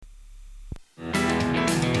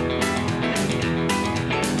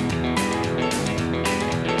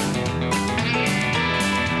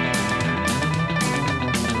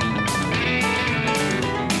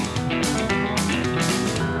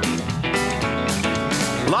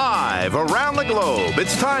Live around the globe,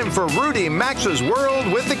 it's time for Rudy Maxa's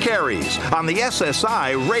World with the Careys on the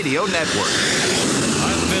SSI Radio Network.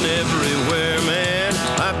 I've been everywhere, man.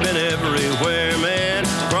 I've been everywhere, man.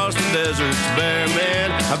 Across the deserts bare,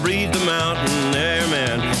 man. I breathe the mountain air,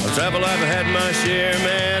 man. Of travel I've had my share,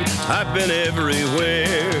 man. I've been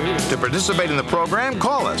everywhere. To participate in the program,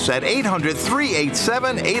 call us at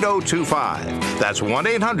 800-387-8025. That's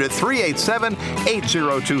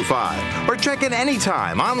 1-800-387-8025. Or check in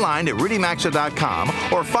anytime online at rudymaxa.com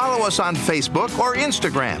or follow us on Facebook or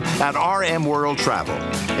Instagram at RM World Travel.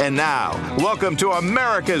 And now, welcome to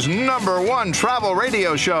America's #1 travel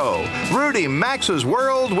radio show, Rudy Maxa's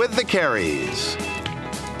World with the Careys.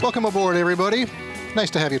 Welcome aboard, everybody.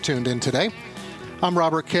 Nice to have you tuned in today. I'm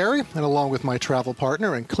Robert Carey, and along with my travel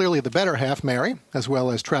partner and clearly the better half, Mary, as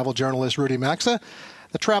well as travel journalist Rudy Maxa,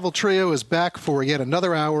 the Travel Trio is back for yet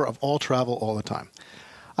another hour of all travel all the time.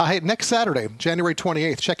 Hey, next Saturday, January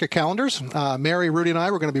 28th, check your calendars. Mary, Rudy, and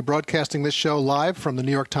I, we're going to be broadcasting this show live from the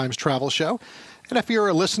New York Times Travel Show. And if you're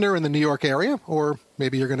a listener in the New York area, or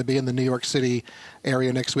maybe you're going to be in the New York City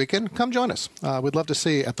area next weekend, come join us. We'd love to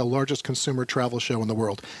see you at the largest consumer travel show in the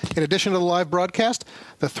world. In addition to the live broadcast,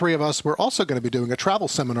 the three of us, we're also going to be doing a travel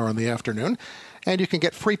seminar in the afternoon. And you can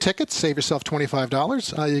get free tickets, save yourself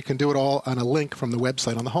 $25. You can do it all on a link from the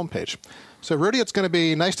website on the homepage. So, Rudy, it's going to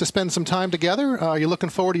be nice to spend some time together. Are you looking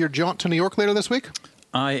forward to your jaunt to New York later this week?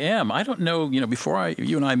 I am. I don't know, before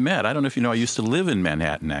you and I met, I don't know if you know, I used to live in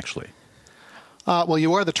Manhattan, actually. Well,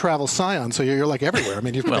 you are the travel scion, so you're like everywhere. I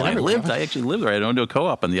mean, you've been everywhere. I actually lived there. I owned a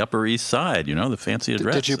co-op on the Upper East Side, the fancy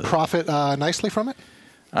address. Did you profit nicely from it?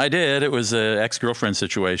 I did. It was an ex-girlfriend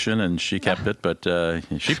situation, and she kept it, but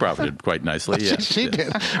she profited quite nicely. Yes. She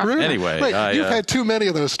did. Rudy, anyway, you've had too many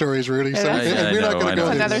of those stories, Rudy. So we're not going to go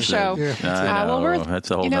another show.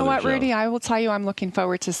 That's a whole you know what, show. Rudy? I will tell you, I'm looking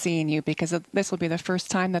forward to seeing you because this will be the first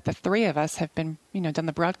time that the three of us have been, done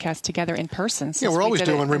the broadcast together in person. Yeah, we're always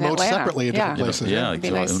doing remote separately in different places. Yeah, it'd be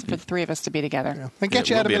nice for the three of us to be together. Yeah. And get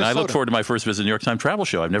you out of Minnesota. And I look forward to my first visit to the New York Times Travel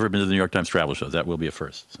Show. I've never been to the New York Times Travel Show. That will be a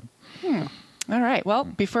first. So. All right. Well,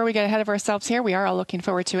 before we get ahead of ourselves here, we are all looking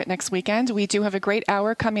forward to it next weekend. We do have a great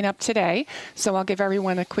hour coming up today, so I'll give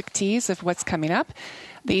everyone a quick tease of what's coming up.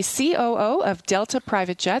 The COO of Delta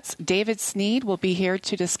Private Jets, David Sneed, will be here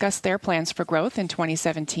to discuss their plans for growth in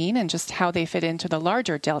 2017 and just how they fit into the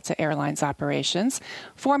larger Delta Airlines operations.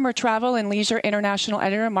 Former Travel and Leisure International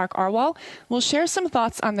editor Mark Arwal will share some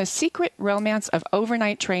thoughts on the secret romance of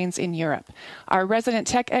overnight trains in Europe. Our resident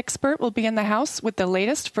tech expert will be in the house with the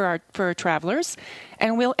latest for our travelers.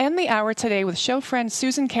 And we'll end the hour today with show friend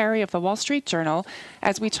Susan Carey of the Wall Street Journal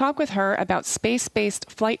as we talk with her about space-based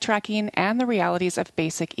flight tracking and the realities of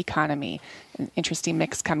basic economy. An interesting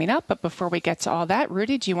mix coming up, but before we get to all that,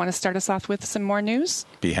 Rudy, do you want to start us off with some more news?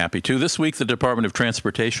 Be happy to. This week, the Department of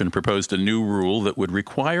Transportation proposed a new rule that would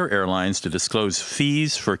require airlines to disclose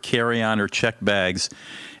fees for carry-on or checked bags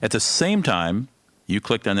at the same time you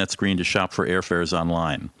clicked on that screen to shop for airfares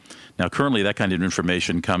online. Now, currently, that kind of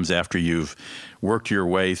information comes after you've worked your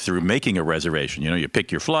way through making a reservation. You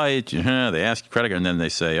pick your flight, they ask your credit card, and then they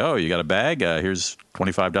say, oh, you got a bag? Here's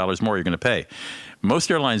 $25 more you're going to pay. Most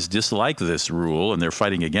airlines dislike this rule, and they're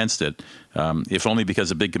fighting against it, if only because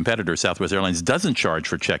a big competitor, Southwest Airlines, doesn't charge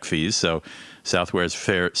for check fees. So Southwest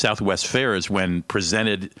fares, when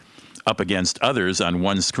presented up against others on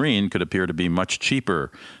one screen, could appear to be much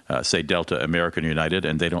cheaper, say Delta, American, United,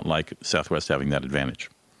 and they don't like Southwest having that advantage.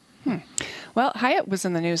 Well, Hyatt was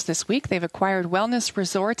in the news this week. They've acquired wellness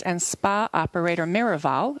resort and spa operator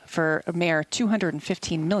Miraval for a mere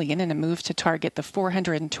 $215 million in a move to target the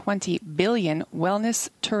 $420 billion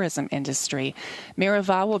wellness tourism industry.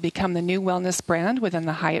 Miraval will become the new wellness brand within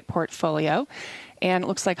the Hyatt portfolio. And it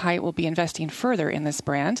looks like Hyatt will be investing further in this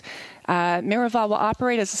brand. Miraval will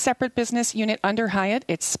operate as a separate business unit under Hyatt.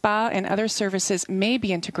 Its spa and other services may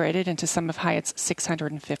be integrated into some of Hyatt's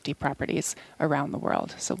 650 properties around the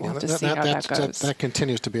world. So we'll have to see how that goes. That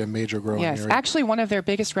continues to be a major growing area. Yes, actually one of their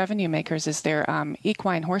biggest revenue makers is their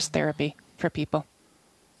equine horse therapy for people.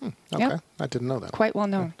 Okay, yep. I didn't know that. Quite well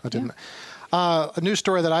known. I didn't. A news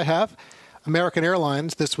story that I have. American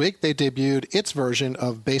Airlines this week, they debuted its version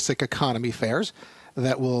of basic economy fares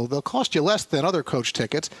they'll cost you less than other coach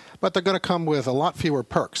tickets, but they're going to come with a lot fewer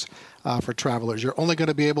perks for travelers. You're only going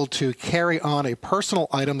to be able to carry on a personal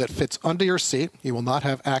item that fits under your seat. You will not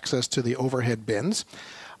have access to the overhead bins.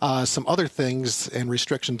 Some other things and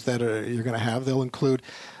restrictions that you're going to have, they'll include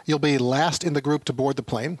you'll be last in the group to board the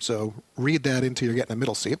plane, so read that into you're getting a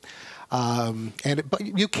middle seat. But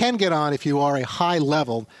you can get on if you are a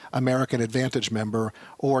high-level American Advantage member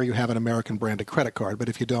or you have an American-branded credit card. But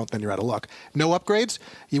if you don't, then you're out of luck. No upgrades.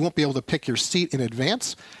 You won't be able to pick your seat in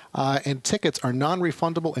advance. And tickets are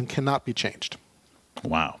non-refundable and cannot be changed.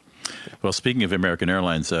 Wow. Well, speaking of American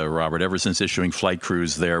Airlines, Robert, ever since issuing flight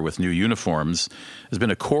crews there with new uniforms, there's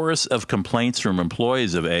been a chorus of complaints from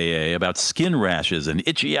employees of AA about skin rashes and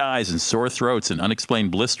itchy eyes and sore throats and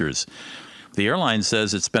unexplained blisters. The airline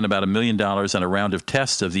says it spent about $1 million on a round of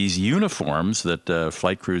tests of these uniforms that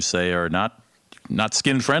flight crews say are not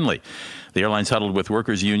skin-friendly. The airline's huddled with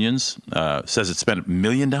workers' unions, says it spent $1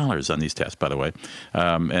 million on these tests, by the way.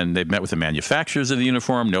 And they've met with the manufacturers of the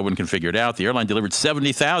uniform. No one can figure it out. The airline delivered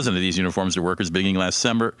 70,000 of these uniforms to workers beginning last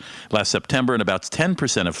September, and about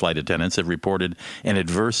 10% of flight attendants have reported an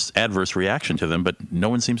adverse reaction to them, but no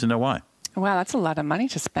one seems to know why. Wow, that's a lot of money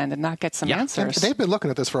to spend and not get some answers. They've been looking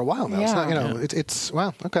at this for a while now. Yeah. It's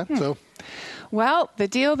wow. Okay, so. Well, the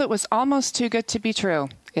deal that was almost too good to be true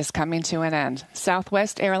is coming to an end.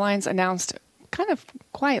 Southwest Airlines announced, kind of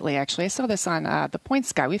quietly, actually. I saw this on the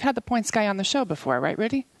Points Guy. We've had the Points Guy on the show before, right,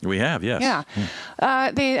 Rudy? We have, yes.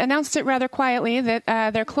 Yeah. They announced it rather quietly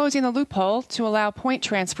that they're closing the loophole to allow point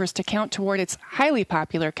transfers to count toward its highly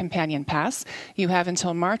popular Companion Pass. You have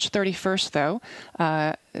until March 31st, though,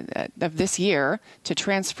 of this year to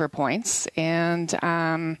transfer points.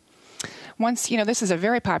 And once, this is a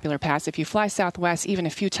very popular pass. If you fly Southwest even a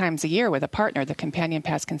few times a year with a partner, the Companion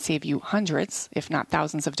Pass can save you hundreds, if not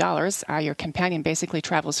thousands of dollars. Your companion basically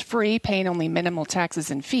travels free, paying only minimal taxes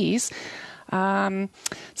and fees.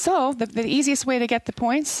 So the easiest way to get the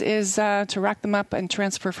points is to rack them up and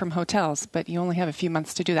transfer from hotels, but you only have a few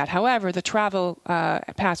months to do that. However, the travel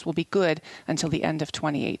pass will be good until the end of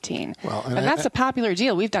 2018. Well, and that's a popular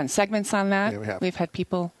deal. We've done segments on that. Yeah, We've had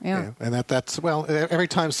people, and that's every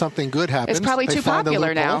time something good happens, it's probably too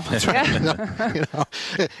popular now. That's right.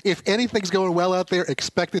 If anything's going well out there,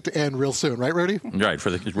 expect it to end real soon, right, Rudy? Right, for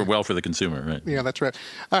the consumer, right? Yeah, that's right.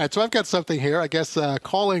 All right, so I've got something here. I guess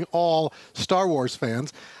calling all Star Wars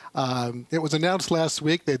fans. It was announced last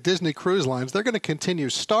week that Disney Cruise Lines, they're going to continue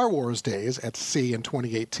Star Wars Days at sea in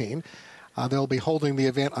 2018. They'll be holding the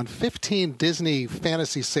event on 15 Disney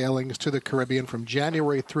fantasy sailings to the Caribbean from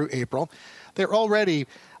January through April. They're already,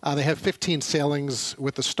 they have 15 sailings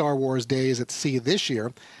with the Star Wars Days at sea this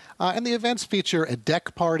year. And the events feature a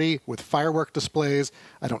deck party with firework displays.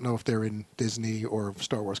 I don't know if they're in Disney or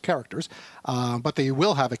Star Wars characters, but they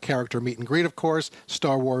will have a character meet and greet, of course,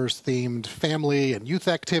 Star Wars-themed family and youth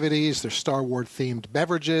activities. There's Star Wars-themed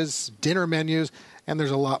beverages, dinner menus, and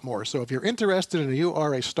there's a lot more. So if you're interested and you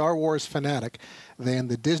are a Star Wars fanatic, then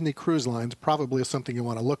the Disney Cruise Lines probably is something you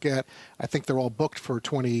want to look at. I think they're all booked for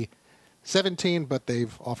 2017, but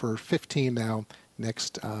they've offered 15 now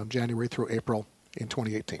next January through April in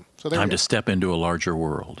 2018. So time to step into a larger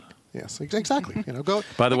world. Yes, exactly. Go.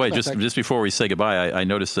 By the way, just before we say goodbye, I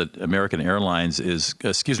noticed that Delta Airlines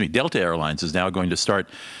is now going to start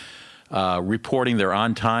reporting their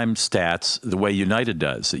on-time stats the way United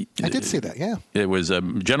does. I did see that, yeah. It was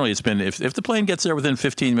generally it's been if the plane gets there within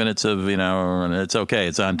 15 minutes of it's okay,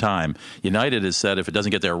 it's on time. United has said if it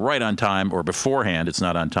doesn't get there right on time or beforehand, it's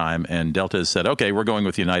not on time. And Delta has said, okay, we're going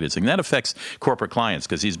with United. So that affects corporate clients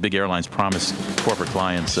because these big airlines promise corporate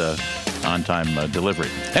clients on-time delivery.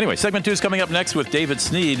 Anyway, segment 2 is coming up next with David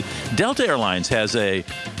Sneed. Delta Airlines has a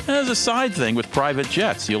side thing with private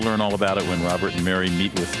jets. You'll learn all about it when Robert and Mary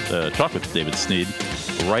talk with David Sneed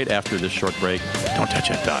right after this short break. Don't touch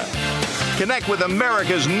that dial. Connect with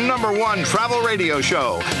America's #1 travel radio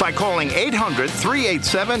show by calling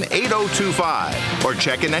 800-387-8025 or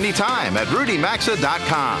check in anytime at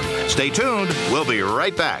rudymaxa.com. Stay tuned. We'll be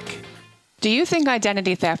right back. Do you think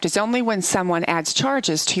identity theft is only when someone adds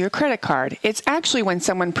charges to your credit card? It's actually when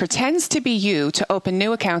someone pretends to be you to open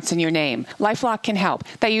new accounts in your name. LifeLock can help.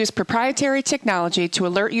 They use proprietary technology to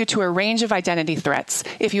alert you to a range of identity threats.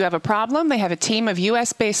 If you have a problem, they have a team of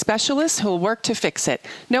U.S.-based specialists who will work to fix it.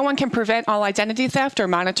 No one can prevent all identity theft or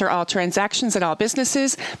monitor all transactions at all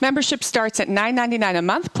businesses. Membership starts at $9.99 a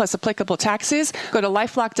month plus applicable taxes. Go to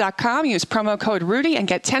LifeLock.com, use promo code Rudy, and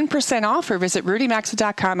get 10% off or visit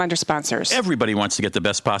RudyMaxa.com under sponsors. course. Everybody wants to get the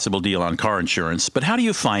best possible deal on car insurance, but how do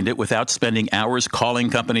you find it without spending hours calling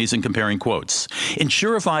companies and comparing quotes?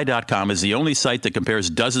 Insurify.com is the only site that compares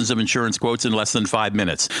dozens of insurance quotes in less than 5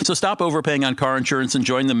 minutes. So stop overpaying on car insurance and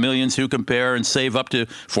join the millions who compare and save up to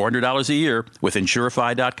 $400 a year with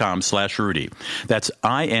Insurify.com/Rudy. That's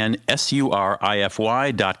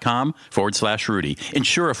INSURIFY.com/Rudy.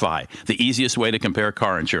 Insurify, the easiest way to compare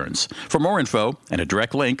car insurance. For more info and a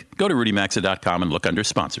direct link, go to RudyMaxa.com and look under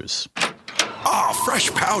sponsors. Ah,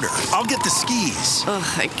 fresh powder. I'll get the skis. Ugh,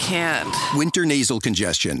 I can't. Winter nasal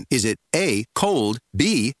congestion. Is it A, cold,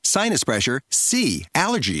 B, sinus pressure, C,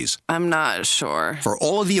 allergies? I'm not sure. For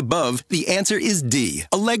all of the above, the answer is D,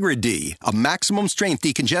 Allegra D, a maximum strength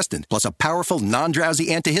decongestant, plus a powerful non-drowsy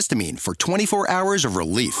antihistamine for 24 hours of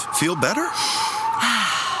relief. Feel better?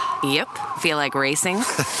 Yep. Feel like racing?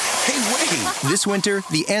 Hey, wait! This winter,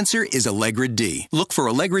 the answer is Allegra D. Look for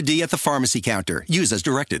Allegra D at the pharmacy counter. Use as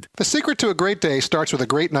directed. The secret to a great day starts with a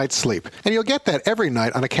great night's sleep, and you'll get that every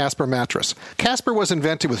night on a Casper mattress. Casper was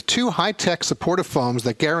invented with 2 high-tech supportive foams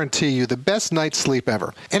that guarantee you the best night's sleep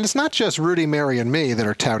ever. And it's not just Rudy, Mary, and me that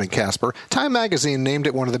are touting Casper. Time magazine named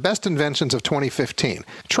it one of the best inventions of 2015.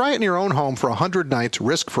 Try it in your own home for 100 nights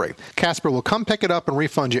risk-free. Casper will come pick it up and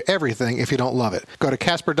refund you everything if you don't love it. Go to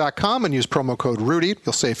Casper.com and use promo code Rudy.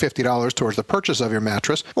 You'll save $50 towards the purchase of your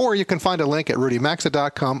mattress, or you can find a link at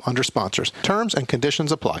RudyMaxa.com under sponsors. Terms and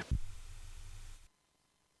conditions apply.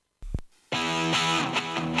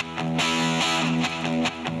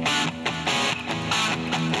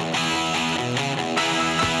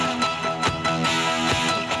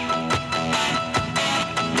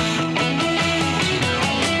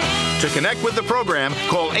 To connect with the program,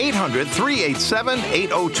 call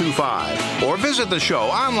 800-387-8025 or visit the show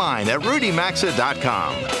online at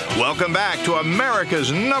RudyMaxa.com. Welcome back to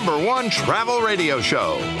America's #1 travel radio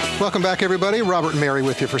show. Welcome back, everybody. Robert and Mary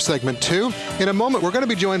with you for segment 2. In a moment, we're going to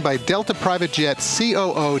be joined by Delta Private Jet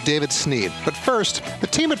COO David Sneed. But first, the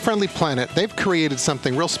team at Friendly Planet, they've created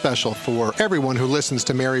something real special for everyone who listens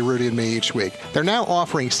to Mary, Rudy, and me each week. They're now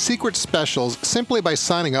offering secret specials simply by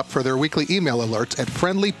signing up for their weekly email alerts at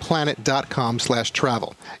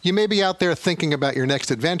friendlyplanet.com/travel. You may be out there thinking about your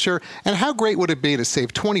next adventure, and how great would it be to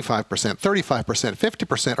save 25%, 35%,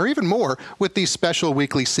 50%, or even more with these special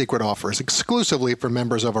weekly secret offers exclusively for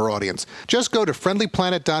members of our audience. Just go to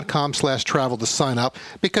friendlyplanet.com/travel to sign up,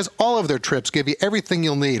 because all of their trips give you everything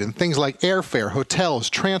you'll need, and things like airfare, hotels,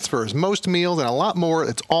 transfers, most meals, and a lot more.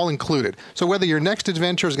 It's all included. So whether your next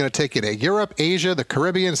adventure is going to take you to Europe, Asia, the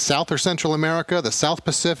Caribbean, South or Central America, the South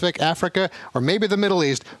Pacific, Africa, or maybe the Middle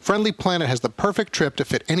East, Friendly Planet has the perfect trip to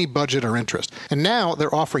fit any budget or interest. And now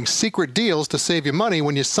they're offering secret deals to save you money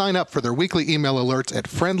when you sign up for their weekly email alerts at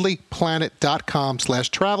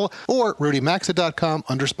friendlyplanet.com/travel or RudyMaxa.com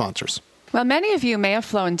under sponsors. Well, many of you may have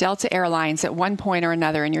flown Delta Airlines at one point or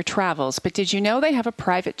another in your travels, but did you know they have a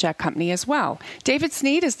private jet company as well? David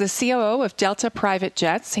Sneed is the COO of Delta Private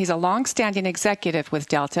Jets. He's a long-standing executive with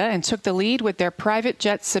Delta and took the lead with their private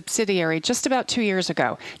jet subsidiary just about 2 years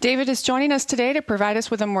ago. David is joining us today to provide us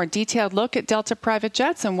with a more detailed look at Delta Private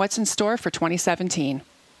Jets and what's in store for 2017.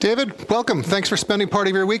 David, welcome. Thanks for spending part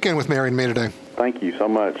of your weekend with Mary and me today. Thank you so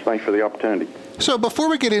much. Thanks for the opportunity. So before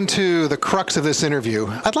we get into the crux of this interview,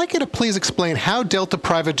 I'd like you to please explain how Delta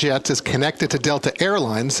Private Jets is connected to Delta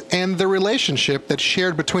Airlines and the relationship that's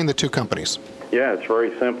shared between the two companies. Yeah, it's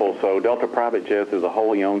very simple. So Delta Private Jets is a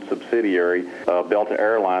wholly owned subsidiary of Delta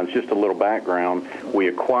Airlines. Just a little background. We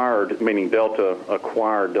acquired, meaning Delta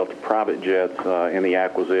acquired Delta Private Jets in the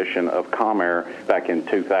acquisition of Comair back in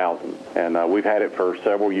 2000. And we've had it for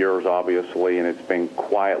several years, obviously, and it's been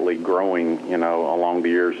quietly growing, along the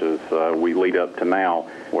years as we lead up to now,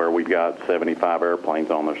 where we've got 75 airplanes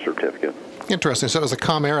on their certificate. Interesting. So it was a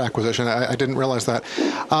Comair acquisition. I didn't realize that.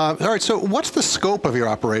 All right. So what's the scope of your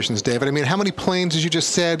operations, David? I mean, how many planes, as you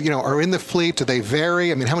just said, are in the fleet? Do they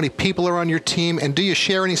vary? I mean, how many people are on your team? And do you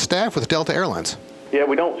share any staff with Delta Airlines? Yeah,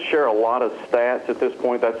 we don't share a lot of stats at this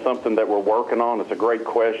point. That's something that we're working on. It's a great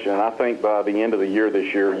question. I think by the end of the year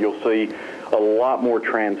this year, you'll see a lot more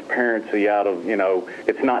transparency out of,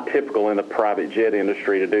 it's not typical in the private jet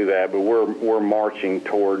industry to do that, but we're marching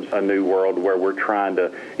towards a new world where we're trying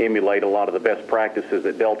to emulate a lot of the best practices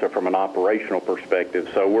at Delta from an operational perspective.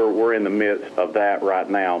 So we're in the midst of that right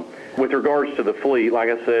now. With regards to the fleet, like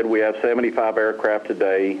I said, we have 75 aircraft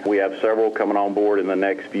today. We have several coming on board in the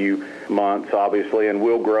next few months, obviously, and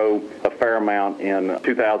we'll grow a fair amount in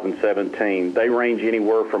 2017. They range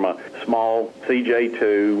anywhere from a small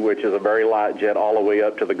CJ2, which is a very light jet, all the way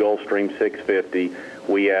up to the Gulfstream 650.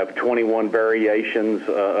 We have 21 variations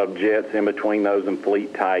of jets in between those and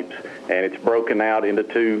fleet types, And it's broken out into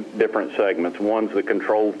two different segments. One's the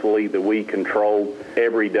controlled fleet that we control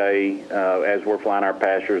every day as we're flying our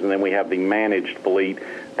passengers, and then we have the managed fleet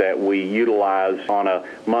that we utilize on a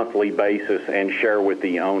monthly basis and share with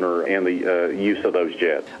the owner in the use of those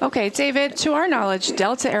jets. Okay, David, to our knowledge,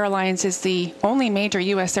 Delta Airlines is the only major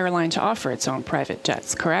U.S. airline to offer its own private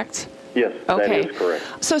jets, correct? Yes, okay. That is correct.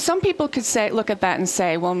 So some people could look at that and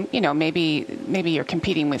say, well, maybe you're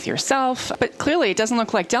competing with yourself, but clearly it doesn't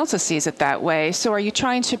look like Delta sees it that way. So are you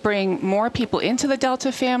trying to bring more people into the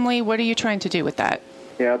Delta family? What are you trying to do with that?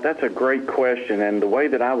 Yeah, that's a great question, and the way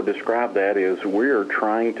that I would describe that is we're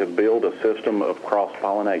trying to build a system of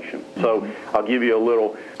cross-pollination. So I'll give you a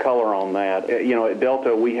little color on that. At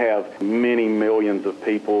Delta, we have many millions of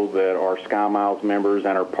people that are SkyMiles members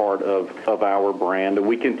and are part of our brand, and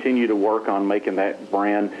we continue to work on making that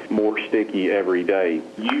brand more sticky every day.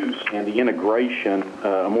 Use and the integration,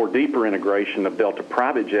 a more deeper integration of Delta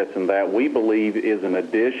private jets in that, we believe is an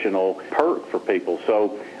additional perk for people.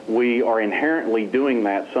 So we are inherently doing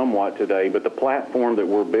that somewhat today, but the platform that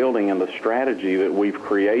we're building and the strategy that we've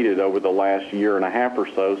created over the last year and a half or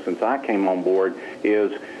so since I came on board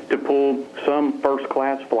is to pull some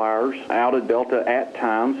first-class flyers out of Delta at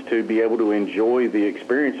times to be able to enjoy the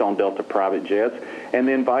experience on Delta private jets, and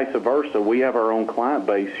then vice versa. We have our own client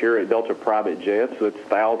base here at Delta Private Jets that's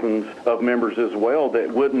thousands of members as well that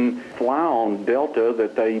wouldn't fly on Delta,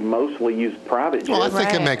 that they mostly use private jets. Well, I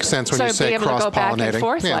think it makes sense when you say cross-pollinating. So be able to go back and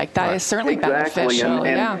forth like that is certainly beneficial.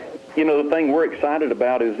 And the thing we're excited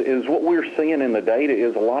about is what we're seeing in the data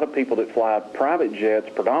is a lot of people that fly private jets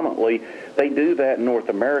predominantly, they do that in North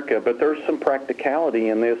America, but there's some practicality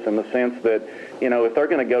in this in the sense that, if they're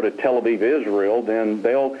going to go to Tel Aviv, Israel, then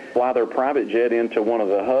they'll fly their private jet into one of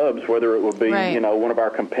the hubs, whether it would be, one of our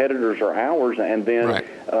competitors or ours, and then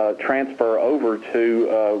transfer over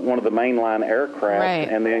to one of the mainline aircraft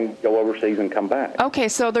and then go overseas and come back. Okay,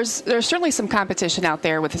 so there's certainly some competition out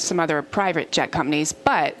there with some other private jet companies,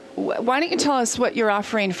 but why don't you tell us what you're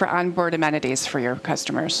offering for onboard amenities for your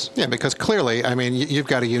customers? Yeah, because clearly, you've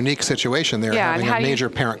got a unique situation there having a major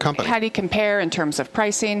parent company. How do you compare in terms of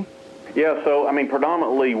pricing? Yeah, so,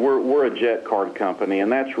 predominantly we're a jet card company,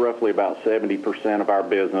 and that's roughly about 70% of our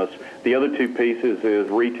business. The other two pieces is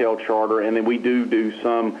retail charter, and then we do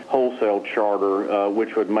some wholesale charter,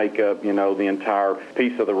 which would make up, the entire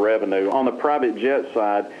piece of the revenue. On the private jet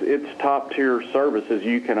side, it's top-tier service, as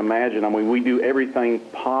you can imagine. We do everything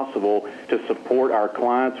possible to support our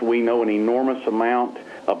clients. We know an enormous amount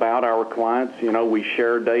about our clients. We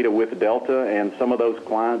share data with Delta, and some of those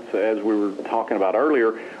clients, as we were talking about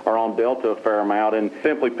earlier, are on Delta a fair amount. And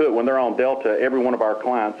simply put, when they're on Delta, every one of our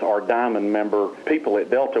clients are Diamond member people at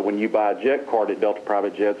Delta when you buy a jet card at Delta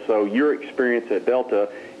Private Jets. So your experience at Delta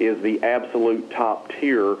is the absolute top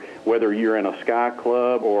tier, whether you're in a Sky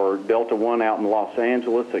Club or Delta One out in Los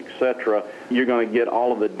Angeles, etc. You're going to get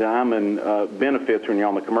all of the Diamond benefits when you're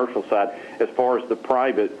on the commercial side. As far as the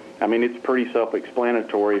private, it's pretty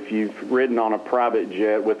self-explanatory. If you've ridden on a private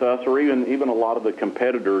jet with us or even a lot of the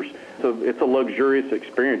competitors, it's a luxurious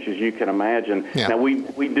experience, as you can imagine. Yeah. Now, we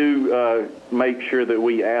do make sure that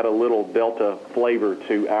we add a little Delta flavor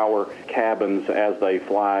to our cabins as they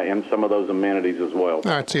fly and some of those amenities as well.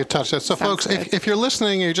 All right, so you touched that. So, folks, if you're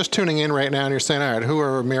listening, you're just tuning in right now, and you're saying, all right, who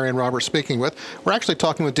are Mary and Robert speaking with? We're actually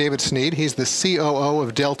talking with David Sneed. He's the COO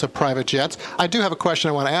of Delta Private Jets. I do have a question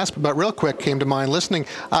I want to ask, but real quick came to mind listening.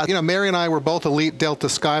 Mary and I were both elite Delta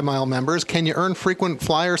SkyMile members. Can you earn frequent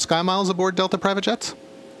flyer SkyMiles aboard Delta Private Jets?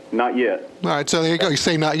 Not yet. All right, so there you go. You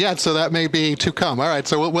say not yet, so that may be to come. All right,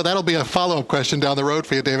 so that'll be a follow-up question down the road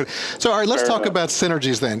for you, David. So, all right, let's talk about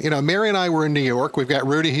synergies then. Mary and I were in New York. We've got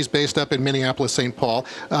Rudy. He's based up in Minneapolis, St. Paul.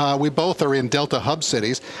 We both are in Delta hub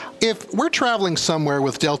cities. If we're traveling somewhere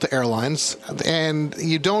with Delta Airlines and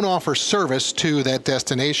you don't offer service to that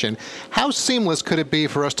destination, how seamless could it be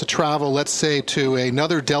for us to travel, let's say, to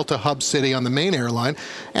another Delta hub city on the main airline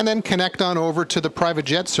and then connect on over to the private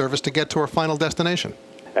jet service to get to our final destination?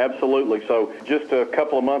 Absolutely. So just a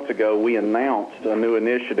couple of months ago, we announced a new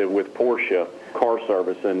initiative with Porsche car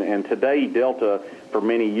service. And today, Delta, for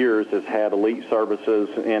many years, has had elite services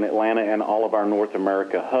in Atlanta and all of our North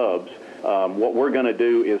America hubs. What we're going to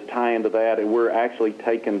do is tie into that, and we're actually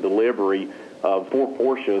taking delivery of 4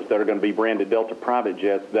 Porsches that are going to be branded Delta private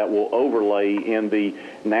jets that will overlay in the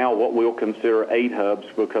now what we'll consider 8 hubs,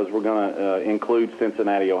 because we're going to include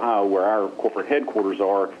Cincinnati, Ohio, where our corporate headquarters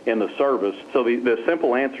are in the service. So the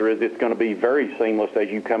simple answer is it's going to be very seamless as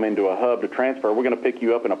you come into a hub to transfer. We're going to pick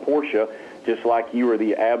you up in a Porsche just like you are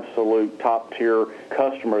the absolute top-tier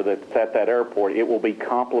customer that's at that airport. It will be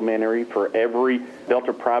complimentary for every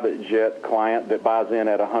Delta private jet client that buys in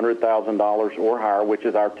at $100,000 or higher, which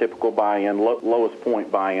is our typical buy-in, lowest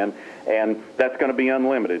point buy-in, and that's going to be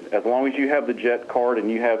unlimited. As long as you have the jet card and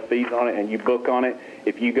you have fees on it and you book on it,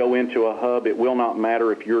 if you go into a hub, it will not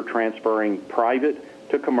matter if you're transferring private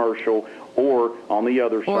to commercial or on the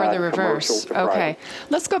other or side, the reverse. commercial to Okay. private.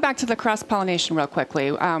 Let's go back to the cross-pollination real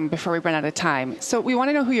quickly before we run out of time. So we want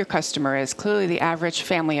to know who your customer is. Clearly, the average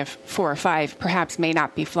family of 4 or 5 perhaps may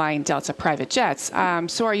not be flying Delta private jets.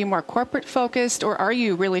 So are you more corporate-focused, or are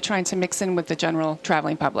you really trying to mix in with the general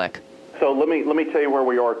traveling public? So let me tell you where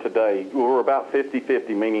we are today. We're about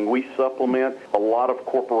 50-50, meaning we supplement a lot of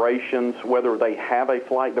corporations, whether they have a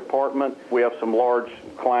flight department. We have some large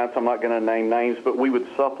clients, I'm not going to name names, but we would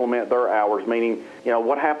supplement their hours, meaning,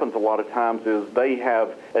 what happens a lot of times is they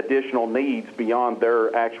have additional needs beyond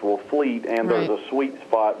their actual fleet, and Right. there's a sweet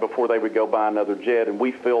spot before they would go buy another jet, and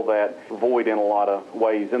we fill that void in a lot of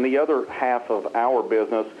ways. And the other half of our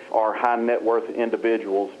business are high net worth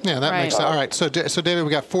individuals. Yeah, that Right. makes sense. All right. So David,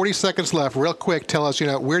 we got 40 seconds left. Real quick, tell us,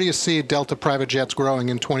 where do you see Delta private jets growing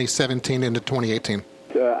in 2017 into 2018?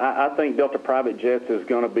 I think Delta Private Jets is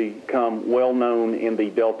going to become well known in the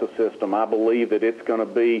Delta system. I believe that it's going to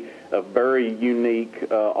be a very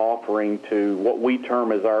unique offering to what we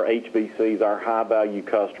term as our HVCs, our high-value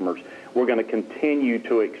customers. We're going to continue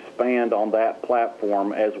to expand on that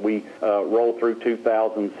platform as we roll through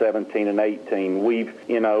 2017 and 18. We've,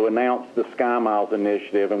 announced the Sky Miles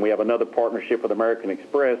initiative, and we have another partnership with American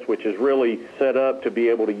Express, which is really set up to be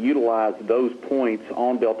able to utilize those points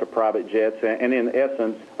on Delta private jets and in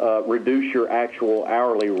essence, reduce your actual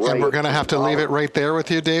hourly rate. And we're going to have to leave it right there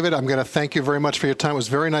with you, David. I'm going to thank you very much for your time. It was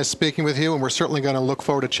very nice speaking with you, and we're certainly going to look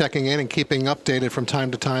forward to checking in and keeping updated from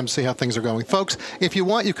time to time, see how things are going. Folks, if you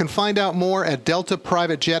want, you can find out more at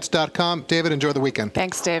deltaprivatejets.com. David, enjoy the weekend.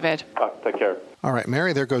 Thanks, David. Take care. All right,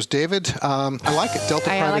 Mary, there goes David. I like it.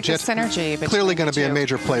 Delta I Private like the Jets. synergy between Clearly going the to be a two.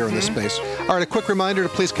 major player in this space. All right, a quick reminder to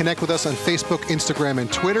please connect with us on Facebook, Instagram,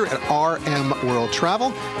 and Twitter at RM World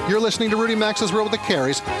Travel. You're listening to Rudy Max's World with the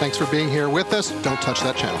Carries. Thanks for being here with us. Don't touch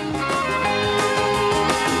that channel.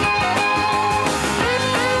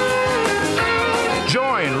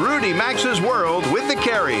 Join Rudy Max's World with the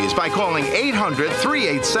Carries by calling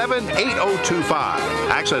 800-387-8025.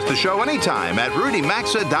 Access the show anytime at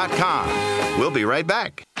rudymaxa.com. We'll be right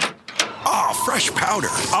back. Oh, fresh powder.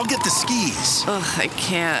 I'll get the skis. Ugh, I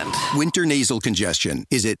can't. Winter nasal congestion.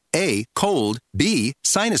 Is it A, cold, B,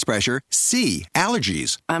 sinus pressure, C,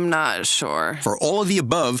 allergies? I'm not sure. For all of the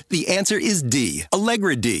above, the answer is D,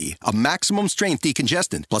 Allegra D, a maximum strength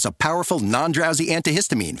decongestant plus a powerful non-drowsy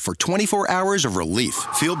antihistamine for 24 hours of relief.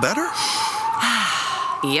 Feel better?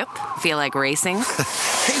 Yep. Feel like racing?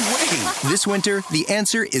 Hey, wait! This winter, the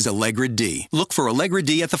answer is Allegra D. Look for Allegra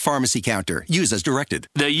D at the pharmacy counter. Use as directed.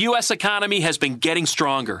 The U.S. economy has been getting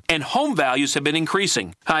stronger, and home values have been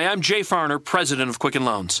increasing. Hi, I'm Jay Farner, president of Quicken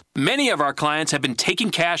Loans. Many of our clients have been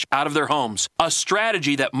taking cash out of their homes, a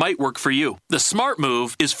strategy that might work for you. The smart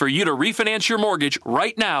move is for you to refinance your mortgage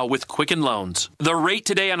right now with Quicken Loans. The rate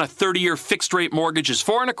today on a 30-year fixed-rate mortgage is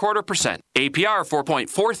 4.25%, APR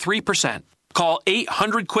 4.43%. Call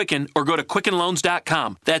 800-QUICKEN or go to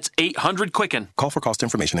QuickenLoans.com. That's 800-QUICKEN. Call for cost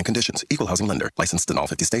information and conditions. Equal housing lender. Licensed in all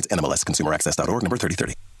 50 states. NMLS ConsumerAccess.org number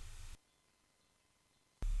 3030.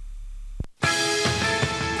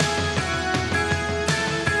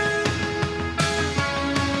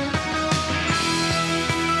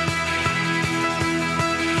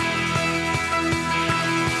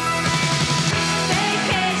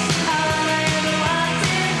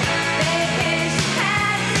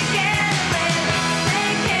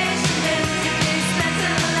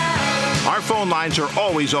 Our phone lines are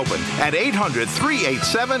always open at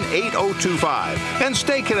 800-387-8025. And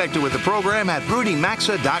stay connected with the program at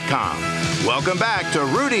rudymaxa.com. Welcome back to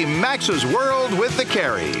Rudy Max's World with the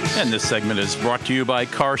Carries. And this segment is brought to you by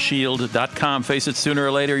carshield.com. Face it, sooner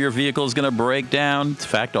or later, your vehicle is going to break down. In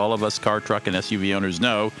fact, all of us car, truck, and SUV owners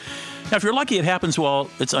know. Now, if you're lucky, it happens while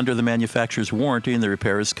it's under the manufacturer's warranty and the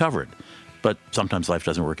repair is covered. But sometimes life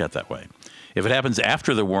doesn't work out that way. If it happens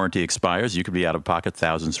after the warranty expires, you could be out of pocket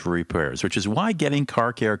thousands for repairs, which is why getting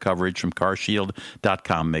car care coverage from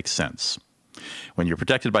carshield.com makes sense. When you're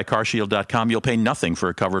protected by CarShield.com, you'll pay nothing for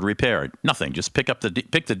a covered repair. Nothing. Just pick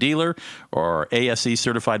the dealer or ASE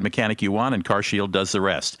certified mechanic you want, and CarShield does the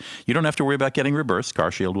rest. You don't have to worry about getting reimbursed.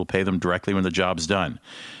 CarShield will pay them directly when the job's done.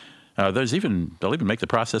 They'll even make the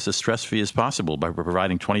process as stress-free as possible by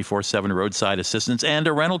providing 24/7 roadside assistance and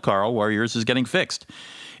a rental car while yours is getting fixed.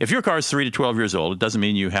 If your car is 3 to 12 years old, it doesn't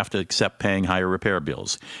mean you have to accept paying higher repair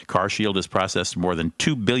bills. CarShield has processed more than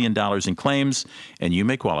 $2 billion in claims, and you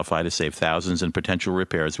may qualify to save thousands in potential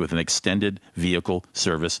repairs with an extended vehicle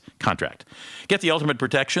service contract. Get the ultimate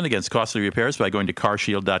protection against costly repairs by going to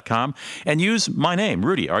CarShield.com and use my name,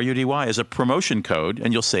 Rudy, R-U-D-Y, as a promotion code,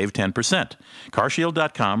 and you'll save 10%.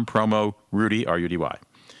 CarShield.com, promo Rudy, R-U-D-Y.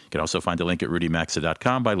 You can also find a link at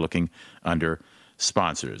RudyMaxa.com by looking under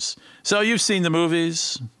sponsors. So you've seen the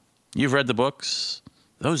movies, you've read the books.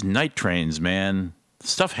 Those night trains, man,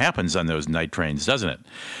 stuff happens on those night trains, doesn't it?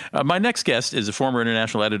 My next guest is a former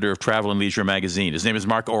international editor of Travel and Leisure magazine. His name is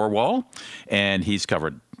Mark Orwall, and he's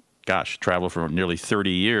covered, travel for nearly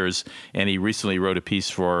 30 years, and he recently wrote a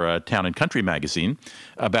piece for Town and Country magazine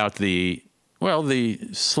about the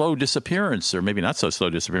slow disappearance, or maybe not so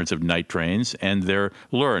slow disappearance, of night trains and their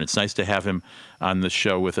lure. And it's nice to have him on the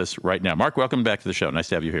show with us right now. Mark, welcome back to the show. Nice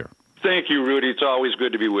to have you here. Thank you, Rudy. It's always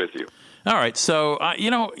good to be with you. All right. So,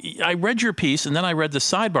 I read your piece, and then I read the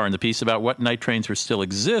sidebar in the piece about what night trains were still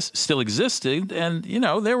existed. And,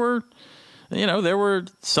 there were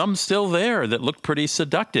some still there that looked pretty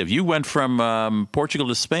seductive. You went from Portugal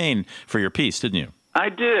to Spain for your piece, didn't you? I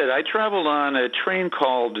did. I traveled on a train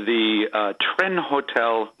called the Tren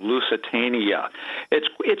Hotel Lusitania.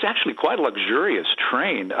 It's actually quite a luxurious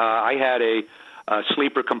train. I had a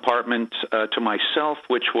sleeper compartment to myself,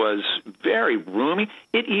 which was very roomy.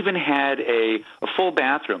 It even had a full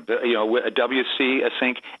bathroom, a WC, a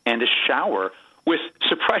sink, and a shower with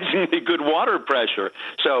surprisingly good water pressure.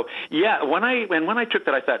 So, yeah, when I took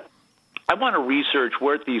that, I thought, I want to research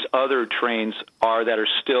where these other trains are that are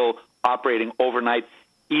still operating overnight,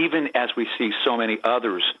 even as we see so many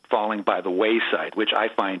others falling by the wayside, which I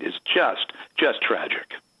find is just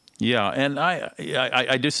tragic. Yeah, and I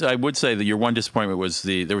would say that your one disappointment was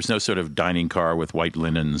there was no sort of dining car with white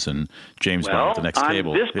linens and James Bond at the next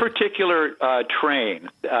table. On this particular train,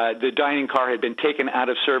 the dining car had been taken out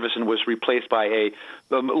of service and was replaced by a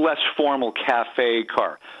less formal cafe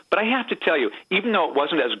car. But I have to tell you, even though it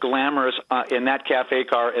wasn't as glamorous in that cafe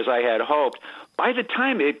car as I had hoped, by the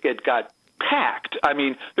time it got packed, I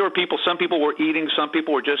mean, there were some people were eating, some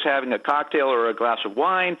people were just having a cocktail or a glass of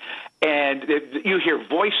wine, and you hear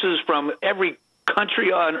voices from every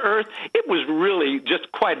country on earth. It was really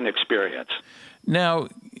just quite an experience. Now,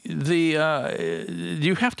 do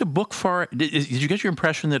you have to book far? Did you get your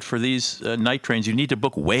impression that for these night trains you need to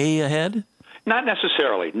book way ahead? Not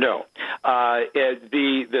necessarily, no.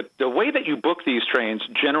 The way that you book these trains,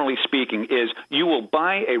 generally speaking, is you will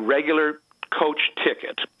buy a regular coach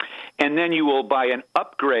ticket, and then you will buy an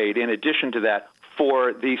upgrade in addition to that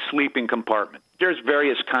for the sleeping compartment. There's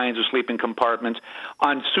various kinds of sleeping compartments.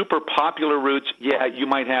 On super popular routes, you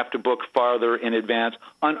might have to book farther in advance.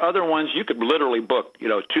 On other ones, you could literally book,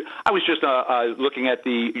 I was just looking at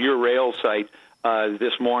the Eurail site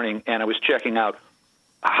this morning, and I was checking out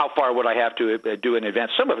how far would I have to do in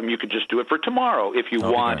advance. Some of them you could just do it for tomorrow if you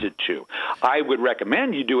wanted to. I would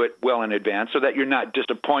recommend you do it well in advance so that you're not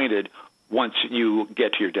disappointed once you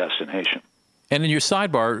get to your destination. And in your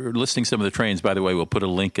sidebar, listing some of the trains, by the way, we'll put a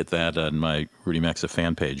link at that on my Rudy Maxa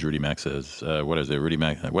fan page. Rudy Maxa's, what is it? Rudy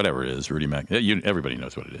Maxa, whatever it is. Rudy Maxa. Everybody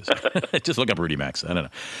knows what it is. Just look up Rudy Maxa. I don't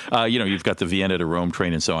know. You've got the Vienna to Rome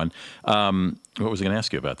train and so on. What was I going to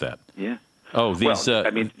ask you about that? Yeah. Oh, these.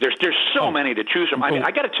 There's so many to choose from. I mean,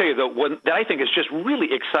 I got to tell you, the one that I think is just really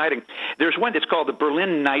exciting. There's one that's called the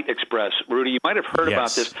Berlin Night Express. Rudy, you might have heard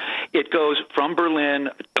about this. It goes from Berlin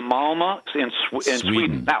to Malmö in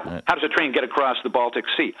Sweden. Now, how does a train get across the Baltic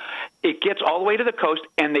Sea? It gets all the way to the coast,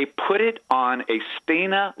 and they put it on a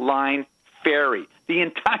Stena Line ferry. The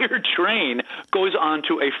entire train goes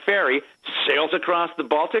onto a ferry, sails across the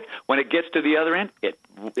Baltic. When it gets to the other end, it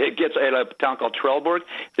gets at a town called Trelleborg.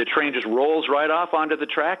 The train just rolls right off onto the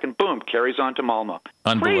track and boom, carries on to Malmö.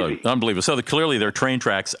 Unbelievable. So clearly there are train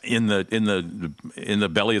tracks in the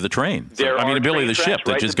belly of the train. The belly of the ship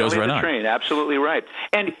that just goes right on. Train, absolutely right.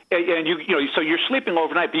 And so you're sleeping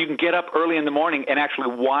overnight, but you can get up early in the morning and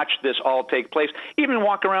actually watch this all take place. Even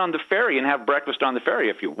walk around the ferry and have breakfast on the ferry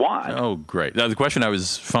if you want. Oh, great. Now the question I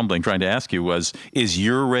was fumbling trying to ask you was: is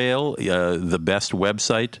Eurail the best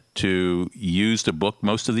website to use to book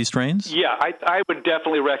most of these trains? Yeah, I would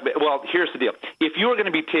definitely recommend. Well, here's the deal: if you are going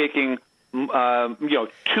to be taking 2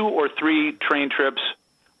 or 3 train trips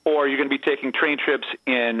or you're going to be taking train trips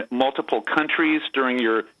in multiple countries during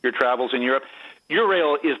your travels in Europe,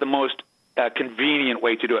 Eurail is the most convenient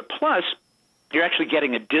way to do it. Plus, you're actually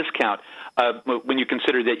getting a discount when you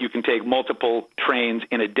consider that you can take multiple trains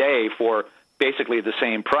in a day for basically the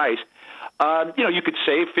same price. You could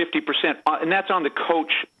save 50%, and that's on the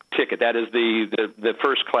coach ticket. That is the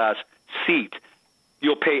first class seat.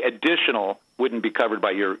 You'll pay additional, wouldn't be covered by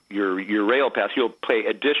your rail pass. You'll pay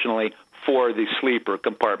additionally for the sleeper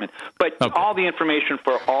compartment. But all the information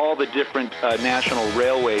for all the different national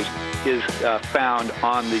railways is found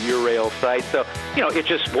on the Eurail site. So, it's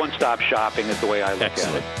just one-stop shopping is the way I look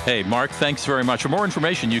at it. Hey, Mark, thanks very much. For more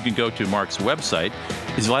information, you can go to Mark's website.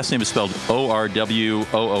 His last name is spelled Orwool.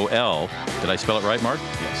 Did I spell it right, Mark?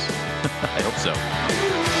 Yes. I hope so.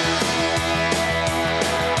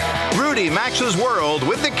 Rudy Maxa's World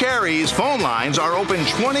with the Careys phone lines are open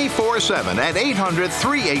 24/7 at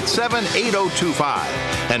 800-387-8025.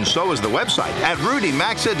 And so is the website at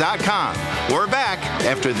rudymaxa.com. We're back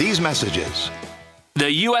after these messages. The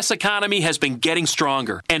U.S. economy has been getting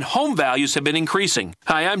stronger, and home values have been increasing.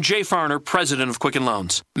 Hi, I'm Jay Farner, president of Quicken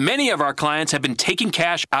Loans. Many of our clients have been taking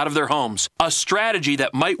cash out of their homes, a strategy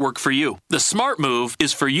that might work for you. The smart move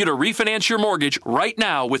is for you to refinance your mortgage right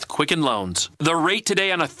now with Quicken Loans. The rate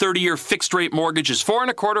today on a 30-year fixed-rate mortgage is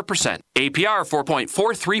 4.25%, APR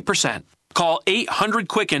 4.43%. Call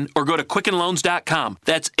 800-QUICKEN or go to QuickenLoans.com.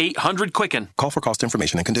 That's 800-QUICKEN. Call for cost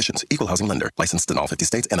information and conditions. Equal housing lender. Licensed in all 50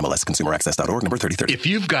 states. NMLS ConsumerAccess.org. Number 3030. If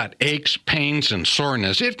you've got aches, pains, and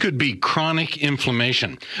soreness, it could be chronic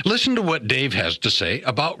inflammation. Listen to what Dave has to say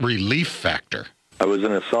about Relief Factor. I was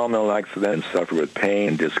in a sawmill accident and suffered with pain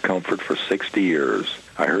and discomfort for 60 years.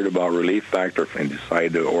 I heard about Relief Factor and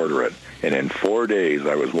decided to order it. And in 4 days,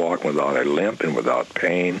 I was walking without a limp and without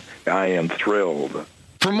pain. I am thrilled.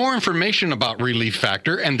 For more information about Relief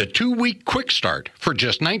Factor and the 2-week quick start for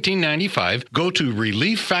just $19.95, go to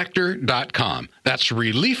ReliefFactor.com. That's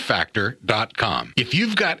ReliefFactor.com. If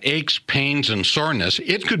you've got aches, pains, and soreness,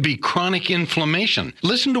 it could be chronic inflammation.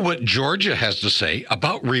 Listen to what Georgia has to say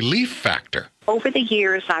about Relief Factor. Over the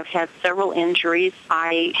years, I've had several injuries.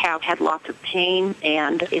 I have had lots of pain,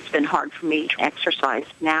 and it's been hard for me to exercise.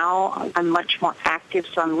 Now, I'm much more active,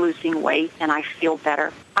 so I'm losing weight, and I feel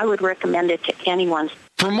better. I would recommend it to anyone.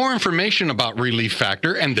 For more information about Relief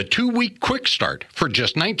Factor and the 2-week quick start for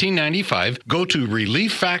just $19.95, go to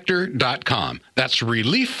ReliefFactor.com. That's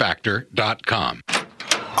ReliefFactor.com.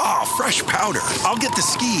 Oh, fresh powder. I'll get the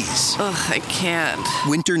skis. Ugh, I can't.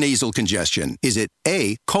 Winter nasal congestion. Is it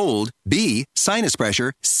A, cold, B, sinus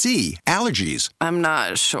pressure, C, allergies? I'm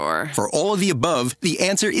not sure. For all of the above, the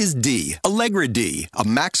answer is D, Allegra D, a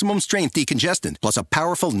maximum strength decongestant plus a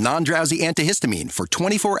powerful non-drowsy antihistamine for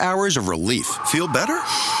 24 hours of relief. Feel better?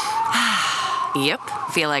 Yep.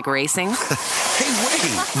 Feel like racing? Hey,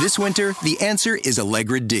 wait! This winter, the answer is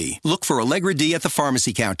Allegra D. Look for Allegra D at the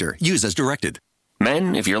pharmacy counter. Use as directed.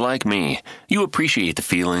 Men, if you're like me, you appreciate the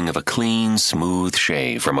feeling of a clean, smooth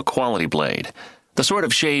shave from a quality blade. The sort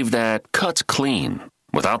of shave that cuts clean,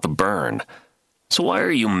 without the burn. So why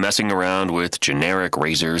are you messing around with generic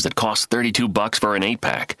razors that cost $32 for an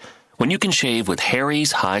 8-pack, when you can shave with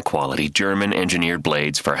Harry's high-quality German-engineered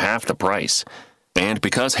blades for half the price? And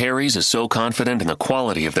because Harry's is so confident in the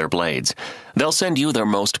quality of their blades, they'll send you their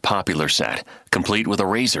most popular set, complete with a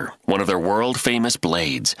razor, one of their world-famous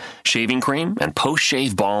blades, shaving cream, and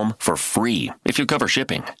post-shave balm for free if you cover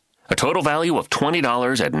shipping. A total value of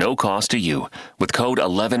 $20 at no cost to you, with code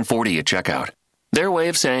 1140 at checkout. Their way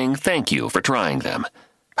of saying thank you for trying them.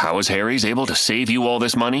 How is Harry's able to save you all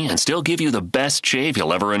this money and still give you the best shave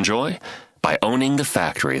you'll ever enjoy? By owning the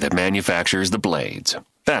factory that manufactures the blades.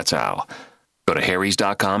 That's how. Go to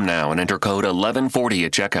harrys.com now and enter code 1140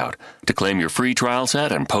 at checkout to claim your free trial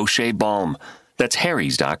set and post-shave balm. That's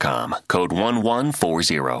harrys.com, code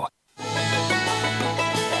 1140.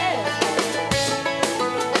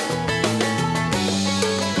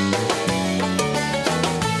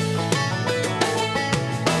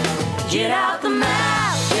 Get out the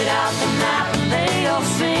map, and lay your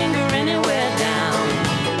finger anywhere down.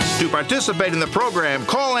 To participate in the program,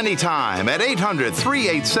 call anytime at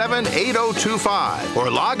 800-387-8025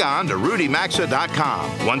 or log on to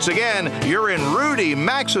rudymaxa.com. Once again, you're in Rudy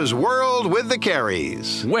Maxa's World with the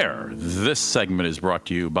Careys. Where this segment is brought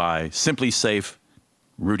to you by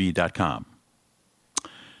SimpliSafeRudy.com.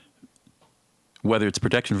 Whether it's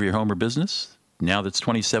protection for your home or business, now that it's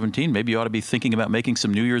 2017, maybe you ought to be thinking about making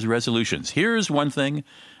some New Year's resolutions. Here's one thing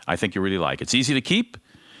I think you really like. It's easy to keep,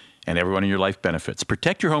 and everyone in your life benefits.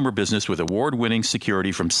 Protect your home or business with award-winning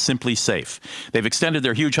security from Simply Safe. They've extended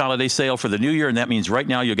their huge holiday sale for the new year, and that means right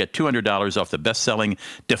now you'll get $200 off the best-selling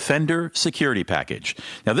Defender Security Package.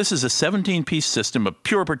 Now, this is a 17-piece system of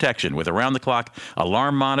pure protection with around-the-clock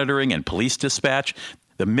alarm monitoring and police dispatch.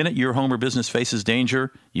 The minute your home or business faces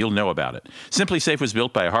danger, you'll know about it. Simply Safe was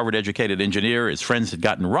built by a Harvard-educated engineer. His friends had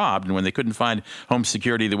gotten robbed, and when they couldn't find home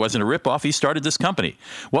security that wasn't a ripoff, he started this company.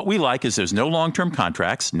 What we like is there's no long-term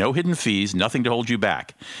contracts, no hidden fees, nothing to hold you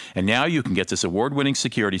back. And now you can get this award-winning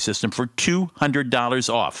security system for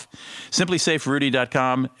 $200 off.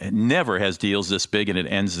 SimplySafeRudy.com never has deals this big, and it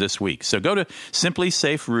ends this week. So go to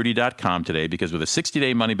SimplySafeRudy.com today, because with a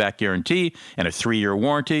 60-day money-back guarantee and a 3-year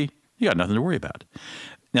warranty, you got nothing to worry about.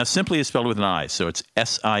 Now, Simply is spelled with an I, so it's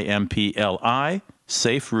SIMPLI,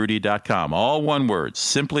 SafeRudy.com. All one word,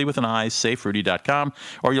 Simply with an I, SafeRudy.com,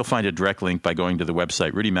 or you'll find a direct link by going to the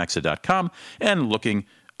website, RudyMaxa.com, and looking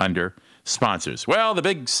under sponsors. Well, the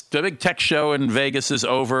big tech show in Vegas is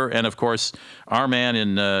over, and of course, our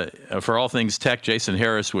man for all things tech, Jason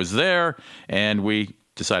Harris, was there, and we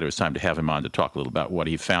decided it was time to have him on to talk a little about what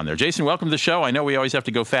he found there. Jason, welcome to the show. I know we always have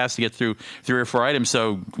to go fast to get through 3 or 4 items,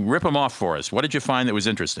 so rip them off for us. What did you find that was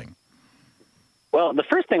interesting? Well, the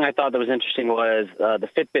first thing I thought that was interesting was the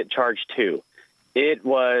Fitbit Charge 2. It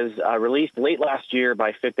was released late last year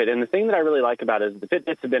by Fitbit, and the thing that I really like about it is the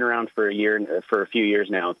Fitbits have been around for a few years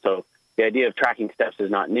now, so the idea of tracking steps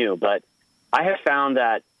is not new, but I have found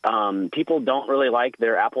that people don't really like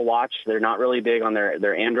their Apple Watch. They're not really big on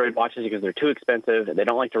their Android watches because they're too expensive. They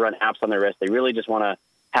don't like to run apps on their wrist. They really just want to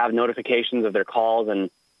have notifications of their calls and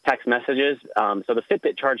text messages. So the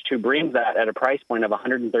Fitbit Charge 2 brings that at a price point of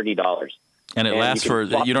 $130. And it lasts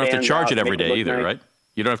you don't have to charge it every day either, right?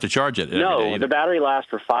 You don't have to charge it every day either. The battery lasts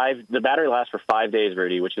for 5 days,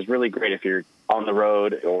 Rudy, which is really great if you're on the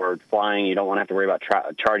road or flying. You don't want to have to worry about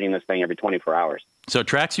charging this thing every 24 hours. So it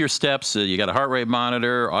tracks your steps. You got a heart rate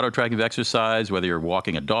monitor, auto tracking of exercise, whether you're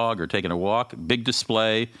walking a dog or taking a walk, big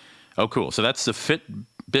display. Oh, cool. So that's the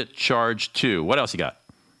Fitbit Charge 2. What else you got?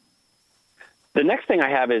 The next thing I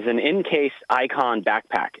have is an in-case Icon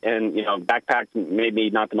backpack. And, backpack may be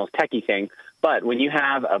not the most techie thing, but when you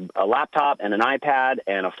have a laptop and an iPad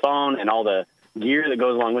and a phone and all the gear that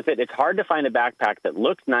goes along with it, it's hard to find a backpack that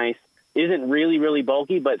looks nice, isn't really, really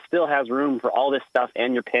bulky, but still has room for all this stuff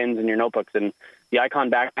and your pens and your notebooks. And the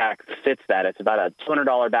Icon backpack fits that. It's about a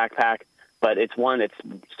 $200 backpack, but it's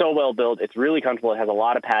so well built. It's really comfortable. It has a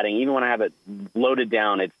lot of padding. Even when I have it loaded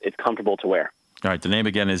down, it's comfortable to wear. All right. The name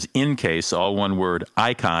again is In-Case, all one word,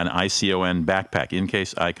 Icon, ICON backpack.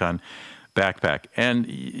 In-Case Icon backpack. And,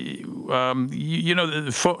 the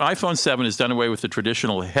iPhone 7 has done away with the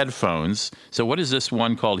traditional headphones. So what is this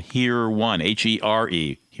one called Here One,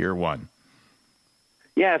 H-E-R-E, Here One?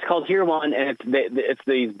 Yeah, it's called Here One, and it's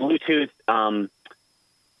these Bluetooth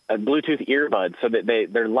earbuds. So that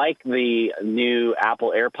they're like the new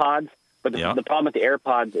Apple AirPods. But the problem with the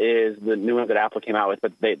AirPods is the new ones that Apple came out with,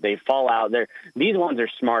 but they fall out. These ones are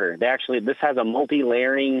smarter. This has a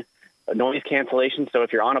multi-layering noise cancellation. So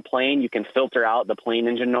if you're on a plane, you can filter out the plane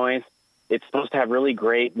engine noise. It's supposed to have really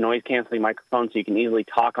great noise-canceling microphones, so you can easily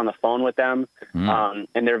talk on the phone with them. And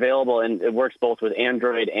they're available, and it works both with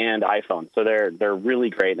Android and iPhone. So they're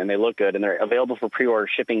really great, and they look good, and they're available for pre-order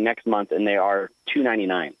shipping next month, and they are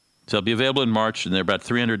 $299. So it'll be available in March, and they're about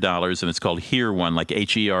 $300, and it's called Here One, like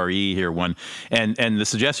H-E-R-E, Here One. And the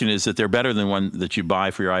suggestion is that they're better than one that you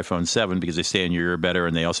buy for your iPhone 7 because they stay in your ear better,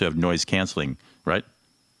 and they also have noise canceling, right?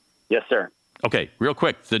 Yes, sir. Okay, real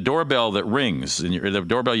quick, the doorbell that rings, the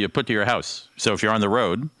doorbell you put to your house. So if you're on the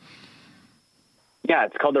road. Yeah,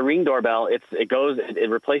 it's called the Ring doorbell. It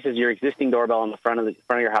replaces your existing doorbell on the front of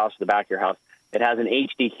your house or the back of your house. It has an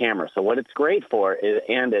HD camera. So what it's great for is,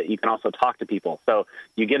 you can also talk to people. So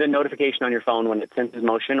you get a notification on your phone when it senses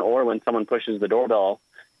motion or when someone pushes the doorbell.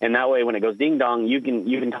 And that way, when it goes ding dong, you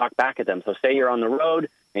can talk back at them. So say you're on the road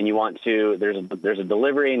and you want to, there's a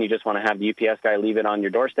delivery and you just want to have the UPS guy leave it on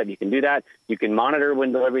your doorstep. You can do that. You can monitor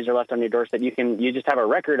when deliveries are left on your doorstep. You just have a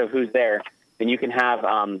record of who's there, and you can have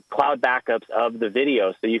cloud backups of the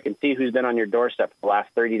video, so you can see who's been on your doorstep for the last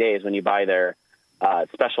 30 days when you buy their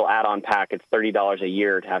special add-on pack. It's $30 a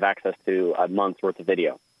year to have access to a month's worth of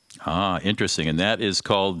video. Ah, interesting. And that is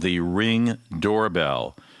called the Ring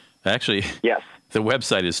doorbell. Actually, yes. The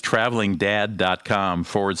website is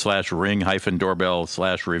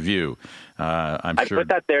travelingdad.com/ring-doorbell/review. I put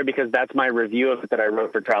that there because that's my review of it that I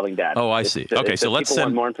wrote for Traveling Dad. Oh, I see. Okay, so let's send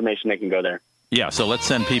want more information. They can go there. Yeah, so let's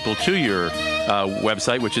send people to your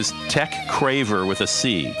website, which is TechCraver with a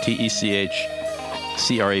C, TechCraver,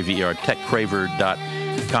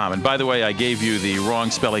 LifeLock.com. And by the way, I gave you the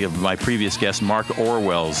wrong spelling of my previous guest, Mark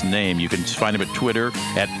Orwell's name. You can find him at Twitter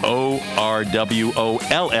at ORWOLL.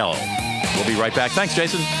 We'll be right back. Thanks,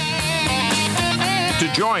 Jason. To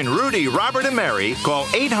join Rudy, Robert, and Mary, call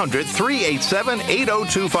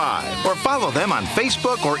 800-387-8025 or follow them on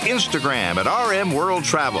Facebook or Instagram at RM World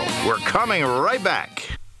Travel. We're coming right back.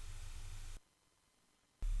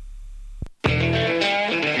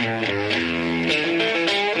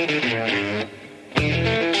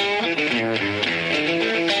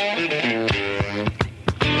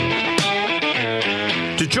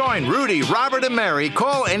 Join Rudy, Robert, and Mary.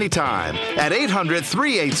 Call anytime at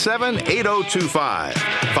 800-387-8025.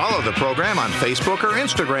 Follow the program on Facebook or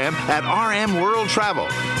Instagram at RM World Travel.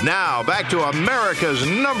 Now, back to America's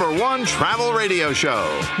 #1 travel radio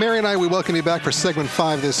show. Mary and we welcome you back for segment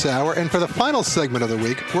 5 this hour. And for the final segment of the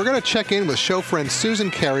week, we're going to check in with show friend Susan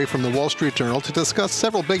Carey from the Wall Street Journal to discuss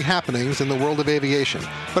several big happenings in the world of aviation.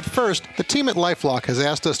 But first, the team at LifeLock has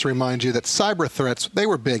asked us to remind you that cyber threats, they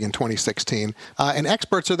were big in 2016, and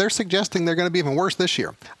experts they're suggesting they're going to be even worse this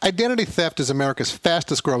year. Identity theft is America's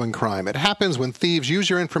fastest growing crime. It happens when thieves use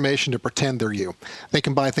your information to pretend they're you. They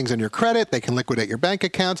can buy things on your credit, they can liquidate your bank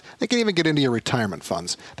accounts, they can even get into your retirement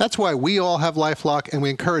funds. That's why we all have LifeLock, and we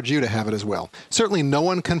encourage you to have it as well. Certainly no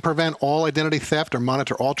one can prevent all identity theft or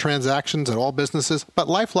monitor all transactions at all businesses, but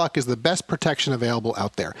LifeLock is the best protection available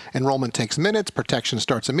out there. Enrollment takes minutes, protection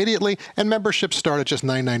starts immediately, and memberships start at just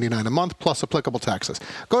 $9.99 a month plus applicable taxes.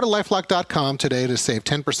 Go to LifeLock.com today to save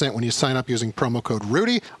 10% when you sign up using promo code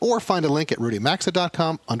Rudy, or find a link at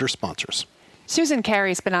rudymaxa.com under sponsors. Susan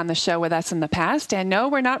Carey's been on the show with us in the past, and no,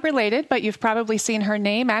 we're not related, but you've probably seen her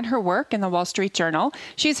name and her work in the Wall Street Journal.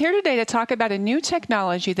 She's here today to talk about a new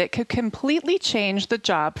technology that could completely change the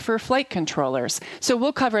job for flight controllers. So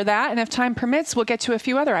we'll cover that, and if time permits, we'll get to a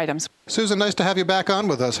few other items. Susan, nice to have you back on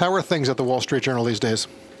with us. How are things at the Wall Street Journal these days?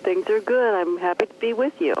 Things are good. I'm happy to be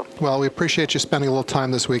with you. Well, we appreciate you spending a little time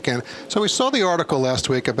this weekend. So we saw the article last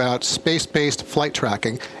week about space-based flight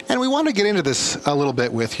tracking, and we want to get into this a little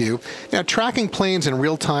bit with you. Tracking planes in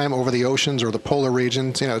real time over the oceans or the polar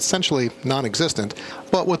regions, essentially non-existent.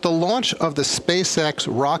 But with the launch of the SpaceX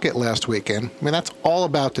rocket last weekend, that's all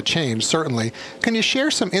about to change, certainly. Can you share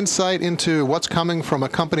some insight into what's coming from a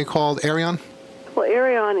company called Aireon? Well,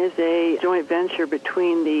 Aireon is a joint venture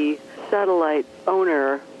between the satellite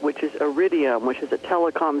owner, which is Iridium, which is a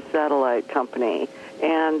telecom satellite company,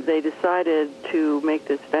 and they decided to make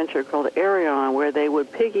this venture called Aireon, where they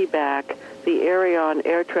would piggyback the Aireon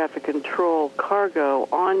air traffic control cargo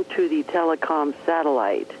onto the telecom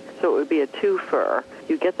satellite. So it would be a twofer.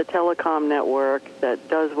 You get the telecom network that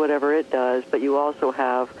does whatever it does, but you also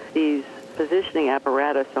have these positioning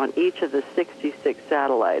apparatus on each of the 66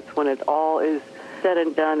 satellites. When it all is said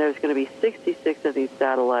and done, there's going to be 66 of these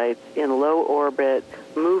satellites in low orbit,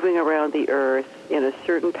 moving around the Earth in a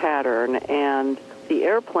certain pattern, and the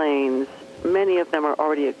airplanes, many of them are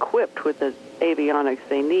already equipped with the avionics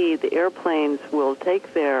they need. The airplanes will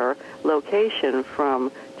take their location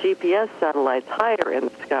from GPS satellites higher in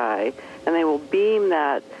the sky, and they will beam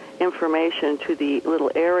that information to the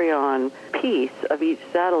little Aireon piece of each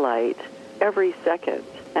satellite every second.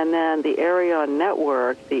 And then the Aireon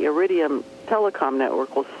network, the Iridium telecom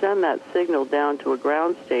network, will send that signal down to a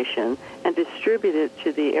ground station and distribute it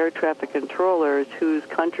to the air traffic controllers whose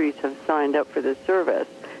countries have signed up for this service.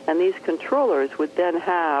 And these controllers would then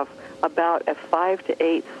have about a 5 to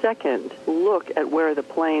 8 second look at where the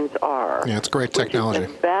planes are. Yeah, it's great technology. Which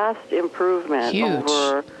is a vast improvement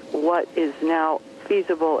over what is now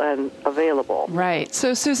feasible and available. Right.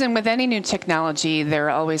 So, Susan, with any new technology, there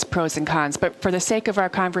are always pros and cons. But for the sake of our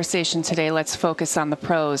conversation today, let's focus on the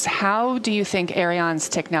pros. How do you think Aireon's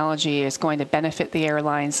technology is going to benefit the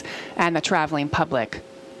airlines and the traveling public?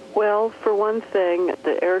 Well, for one thing,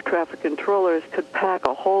 the air traffic controllers could pack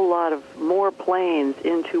a whole lot of more planes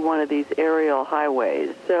into one of these aerial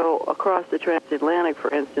highways. So across the transatlantic,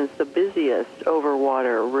 for instance, the busiest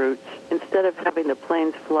overwater routes, instead of having the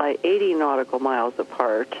planes fly 80 nautical miles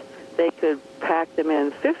apart, they could pack them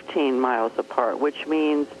in 15 miles apart, which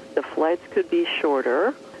means the flights could be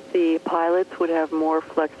shorter. The pilots would have more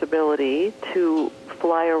flexibility to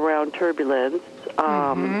fly around turbulence.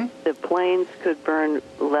 The planes could burn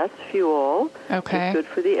less fuel. Okay. It's good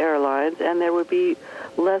for the airlines, and there would be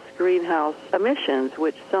less greenhouse emissions,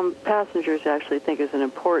 which some passengers actually think is an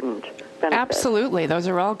important benefit. Absolutely. Those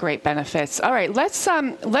are all great benefits. All right, let's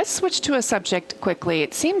switch to a subject quickly.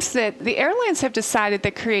 It seems that the airlines have decided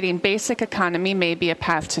that creating basic economy may be a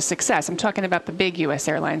path to success. I'm talking about the big U.S.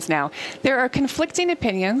 airlines now. There are conflicting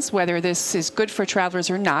opinions whether this is good for travelers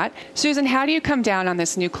or not. Susan, how do you come down on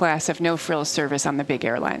this new class of no-frills service on the big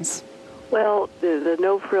airlines? Well, the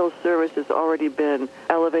no-frills service has already been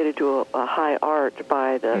elevated to a high art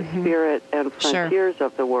by the Spirit and Frontiers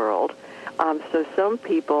of the world. So some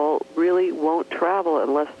people really won't travel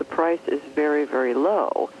unless the price is very, very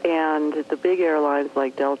low. And the big airlines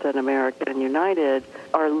like Delta and American and United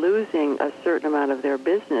are losing a certain amount of their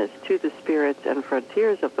business to the Spirits and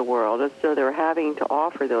Frontiers of the world. And so they're having to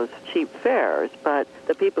offer those cheap fares. But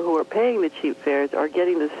the people who are paying the cheap fares are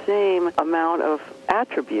getting the same amount of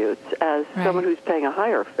attributes as someone who's paying a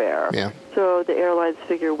higher fare. Yeah. So the airlines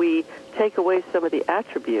figure we take away some of the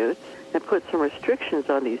attributes and put some restrictions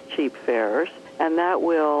on these cheap fares, and that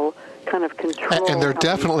will kind of control. And they're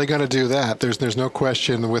definitely going to do that. There's no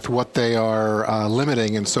question with what they are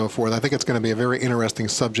limiting and so forth. I think it's going to be a very interesting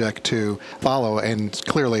subject to follow, and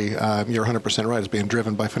clearly you're 100% right. It's being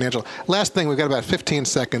driven by financial. Last thing, we've got about 15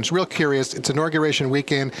 seconds. Real curious, it's inauguration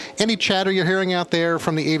weekend. Any chatter you're hearing out there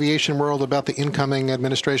from the aviation world about the incoming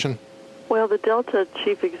administration? Well, the Delta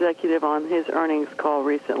chief executive on his earnings call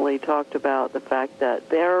recently talked about the fact that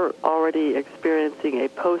they're already experiencing a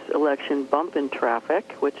post-election bump in traffic,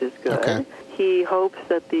 which is good. Okay. He hopes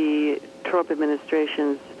that the Trump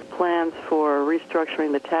administration's plans for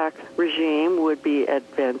restructuring the tax regime would be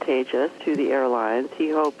advantageous to the airlines. He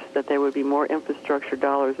hopes that there would be more infrastructure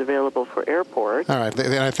dollars available for airports. All right,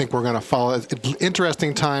 then I think we're going to follow.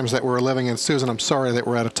 Interesting times that we're living in. Susan, I'm sorry that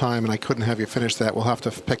we're out of time and I couldn't have you finish that. We'll have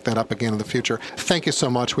to pick that up again in the future. Thank you so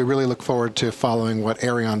much. We really look forward to following what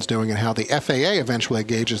Aerion's doing and how the FAA eventually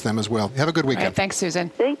engages them as well. Have a good weekend. All right, thanks, Susan.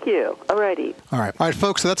 Thank you. All righty. All right,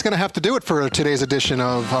 folks, so that's going to have to do it for today's edition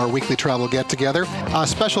of our weekly travel get-together.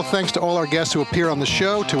 Special thanks to all our guests who appear on the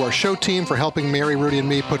show, to our show team for helping Mary, Rudy, and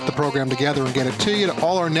me put the program together and get it to you, to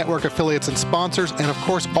all our network affiliates and sponsors, and of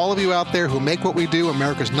course, all of you out there who make what we do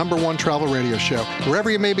America's #1 travel radio show. Wherever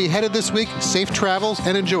you may be headed this week, safe travels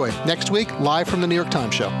and enjoy. Next week, live from the New York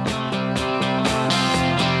Times Show.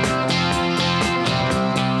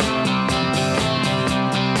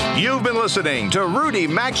 You've been listening to Rudy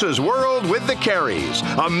Maxa's World with the Careys,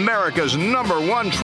 America's #1